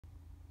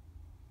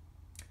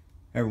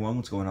Hey everyone,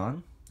 what's going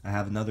on? I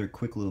have another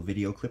quick little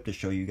video clip to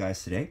show you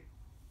guys today,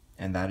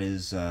 and that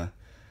is of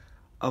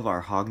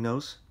our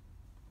hognose,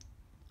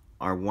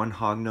 our one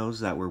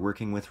hognose that we're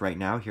working with right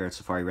now here at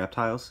Safari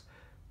Reptiles.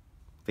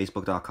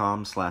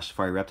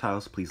 Facebook.com/Safari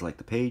Reptiles, please like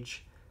the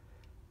page.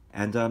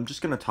 And I'm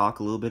just going to talk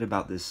a little bit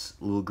about this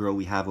little girl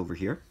we have over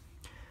here.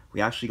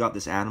 We actually got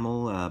this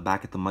animal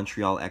back at the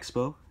Montreal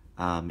Expo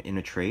in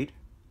a trade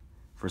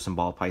for some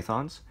ball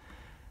pythons.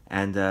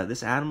 And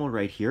this animal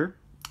right here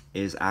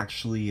is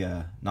actually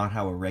not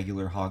how a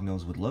regular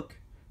hognose would look.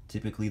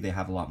 Typically they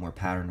have a lot more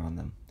pattern on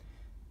them.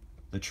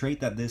 The trait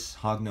that this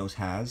hognose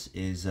has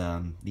is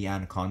the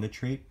anaconda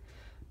trait.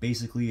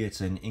 Basically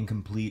it's an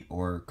incomplete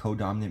or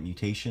co-dominant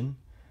mutation.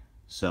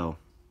 So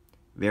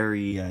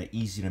very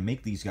easy to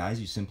make these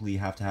guys. You simply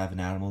have to have an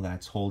animal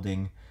that's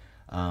holding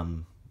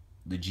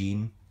the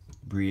gene,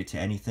 breed it to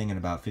anything, and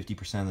about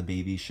 50% of the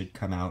babies should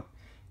come out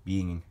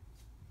being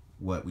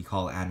what we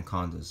call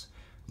anacondas.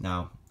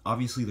 Now,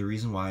 obviously the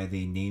reason why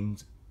they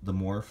named the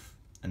morph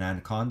an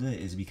anaconda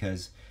is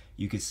because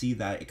you could see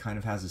that it kind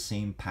of has the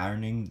same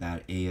patterning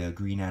that a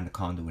green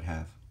anaconda would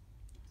have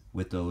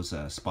with those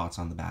spots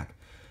on the back.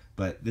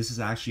 But this is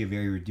actually a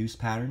very reduced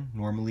pattern.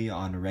 Normally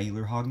on a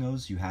regular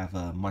hognose you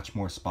have much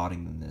more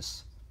spotting than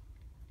this.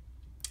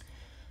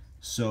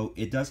 So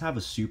it does have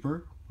a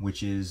super,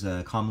 which is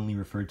commonly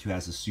referred to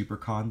as a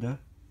superconda.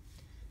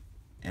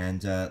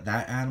 And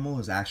that animal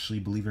is actually,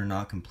 believe it or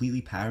not,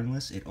 completely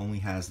patternless. It only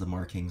has the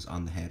markings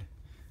on the head.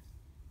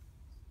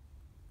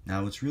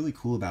 Now what's really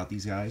cool about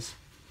these guys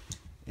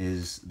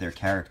is their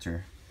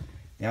character.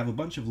 They have a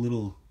bunch of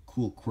little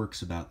cool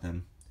quirks about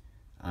them.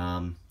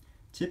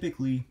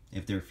 Typically,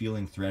 if they're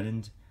feeling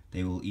threatened,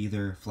 they will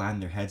either flatten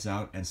their heads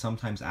out and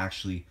sometimes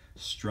actually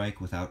strike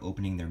without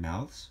opening their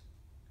mouths.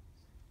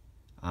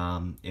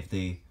 If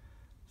they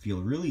feel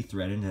really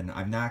threatened, and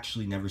I've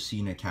actually never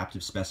seen a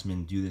captive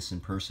specimen do this in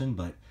person,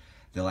 but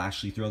they'll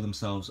actually throw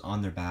themselves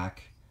on their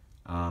back,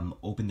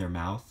 open their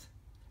mouth,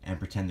 and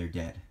pretend they're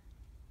dead.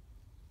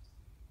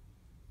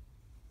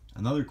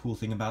 Another cool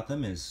thing about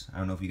them is, I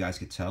don't know if you guys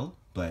could tell,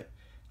 but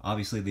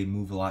obviously they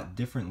move a lot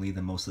differently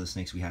than most of the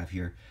snakes we have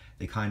here.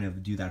 They kind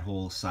of do that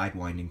whole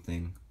sidewinding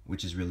thing,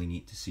 which is really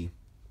neat to see.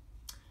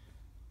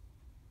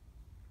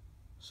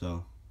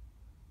 So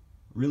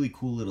really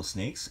cool little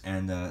snakes,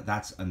 and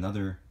that's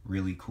another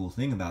really cool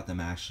thing about them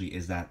actually,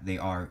 is that they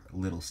are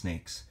little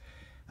snakes.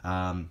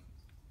 A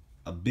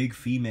big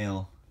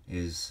female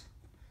is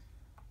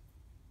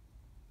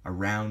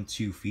around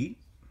 2 feet,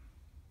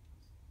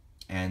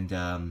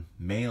 and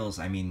males,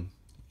 I mean,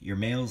 your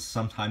males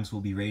sometimes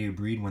will be ready to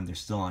breed when they're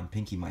still on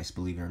pinky mice,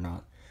 believe it or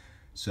not.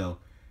 So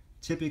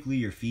typically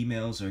your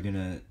females are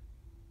gonna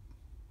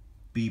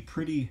be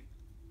pretty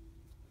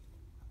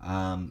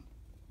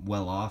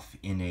well off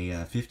in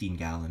a 15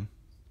 gallon.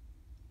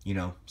 You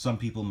know, some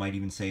people might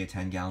even say a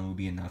 10 gallon would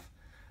be enough.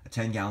 A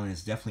 10 gallon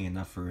is definitely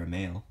enough for a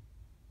male.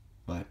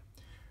 But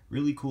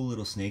really cool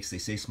little snakes. They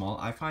stay small.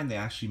 I find they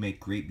actually make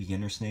great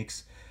beginner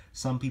snakes.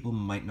 Some people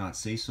might not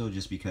say so,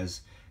 just because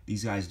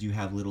these guys do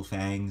have little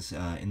fangs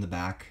in the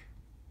back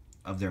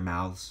of their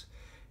mouths,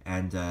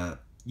 and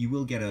you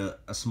will get a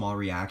small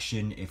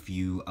reaction if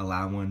you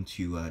allow one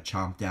to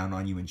chomp down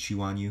on you and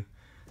chew on you.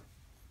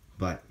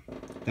 But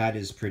that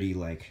is pretty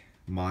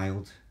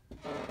mild,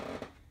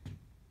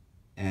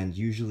 and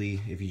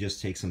usually if you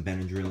just take some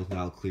Benadryl,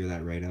 that'll clear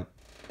that right up.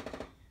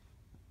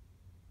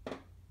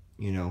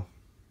 You know,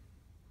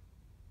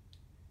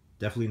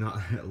 definitely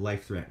not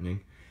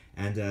life-threatening,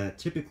 and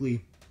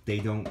typically they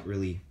don't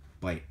really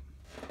bite.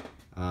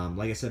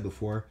 Like I said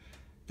before,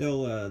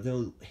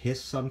 they'll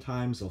hiss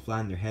sometimes, they'll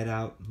flatten their head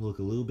out, look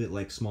a little bit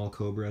like small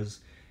cobras,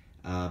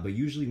 but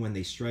usually when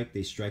they strike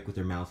with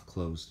their mouth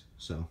closed.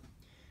 So,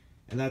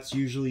 and that's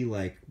usually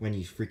like when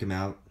you freak them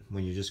out,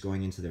 when you're just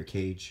going into their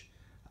cage.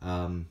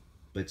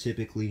 But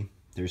typically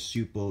they're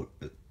super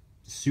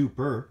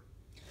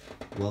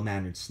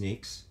well-mannered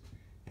snakes,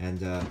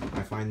 and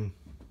I find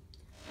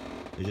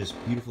they're just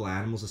beautiful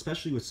animals,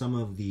 especially with some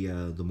of the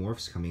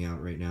morphs coming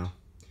out right now.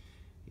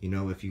 You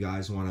know, if you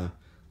guys want to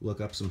look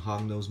up some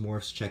hognose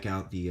morphs, check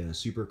out the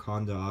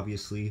superconda,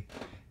 obviously.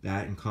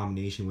 That in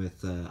combination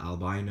with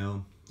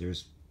albino.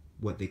 There's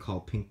what they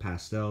call pink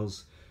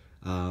pastels.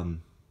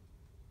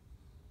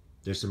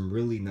 There's some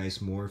really nice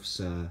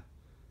morphs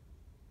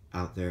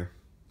out there.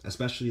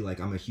 Especially,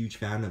 I'm a huge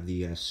fan of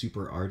the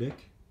super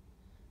arctic,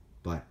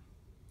 but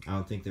I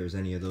don't think there's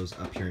any of those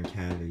up here in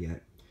Canada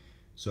yet.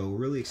 So we're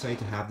really excited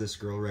to have this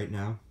girl right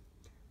now.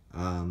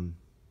 We're going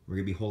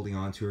to be holding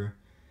on to her,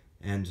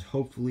 and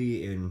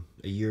hopefully in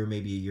a year,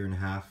 maybe a year and a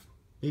half,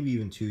 maybe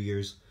even 2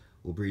 years,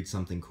 we'll breed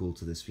something cool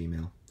to this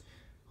female.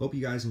 Hope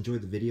you guys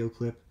enjoyed the video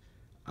clip.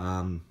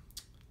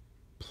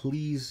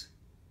 Please,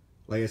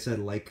 like I said,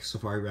 like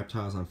Safari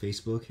Reptiles on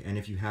Facebook, and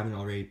if you haven't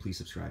already, please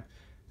subscribe.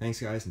 Thanks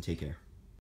guys, and take care.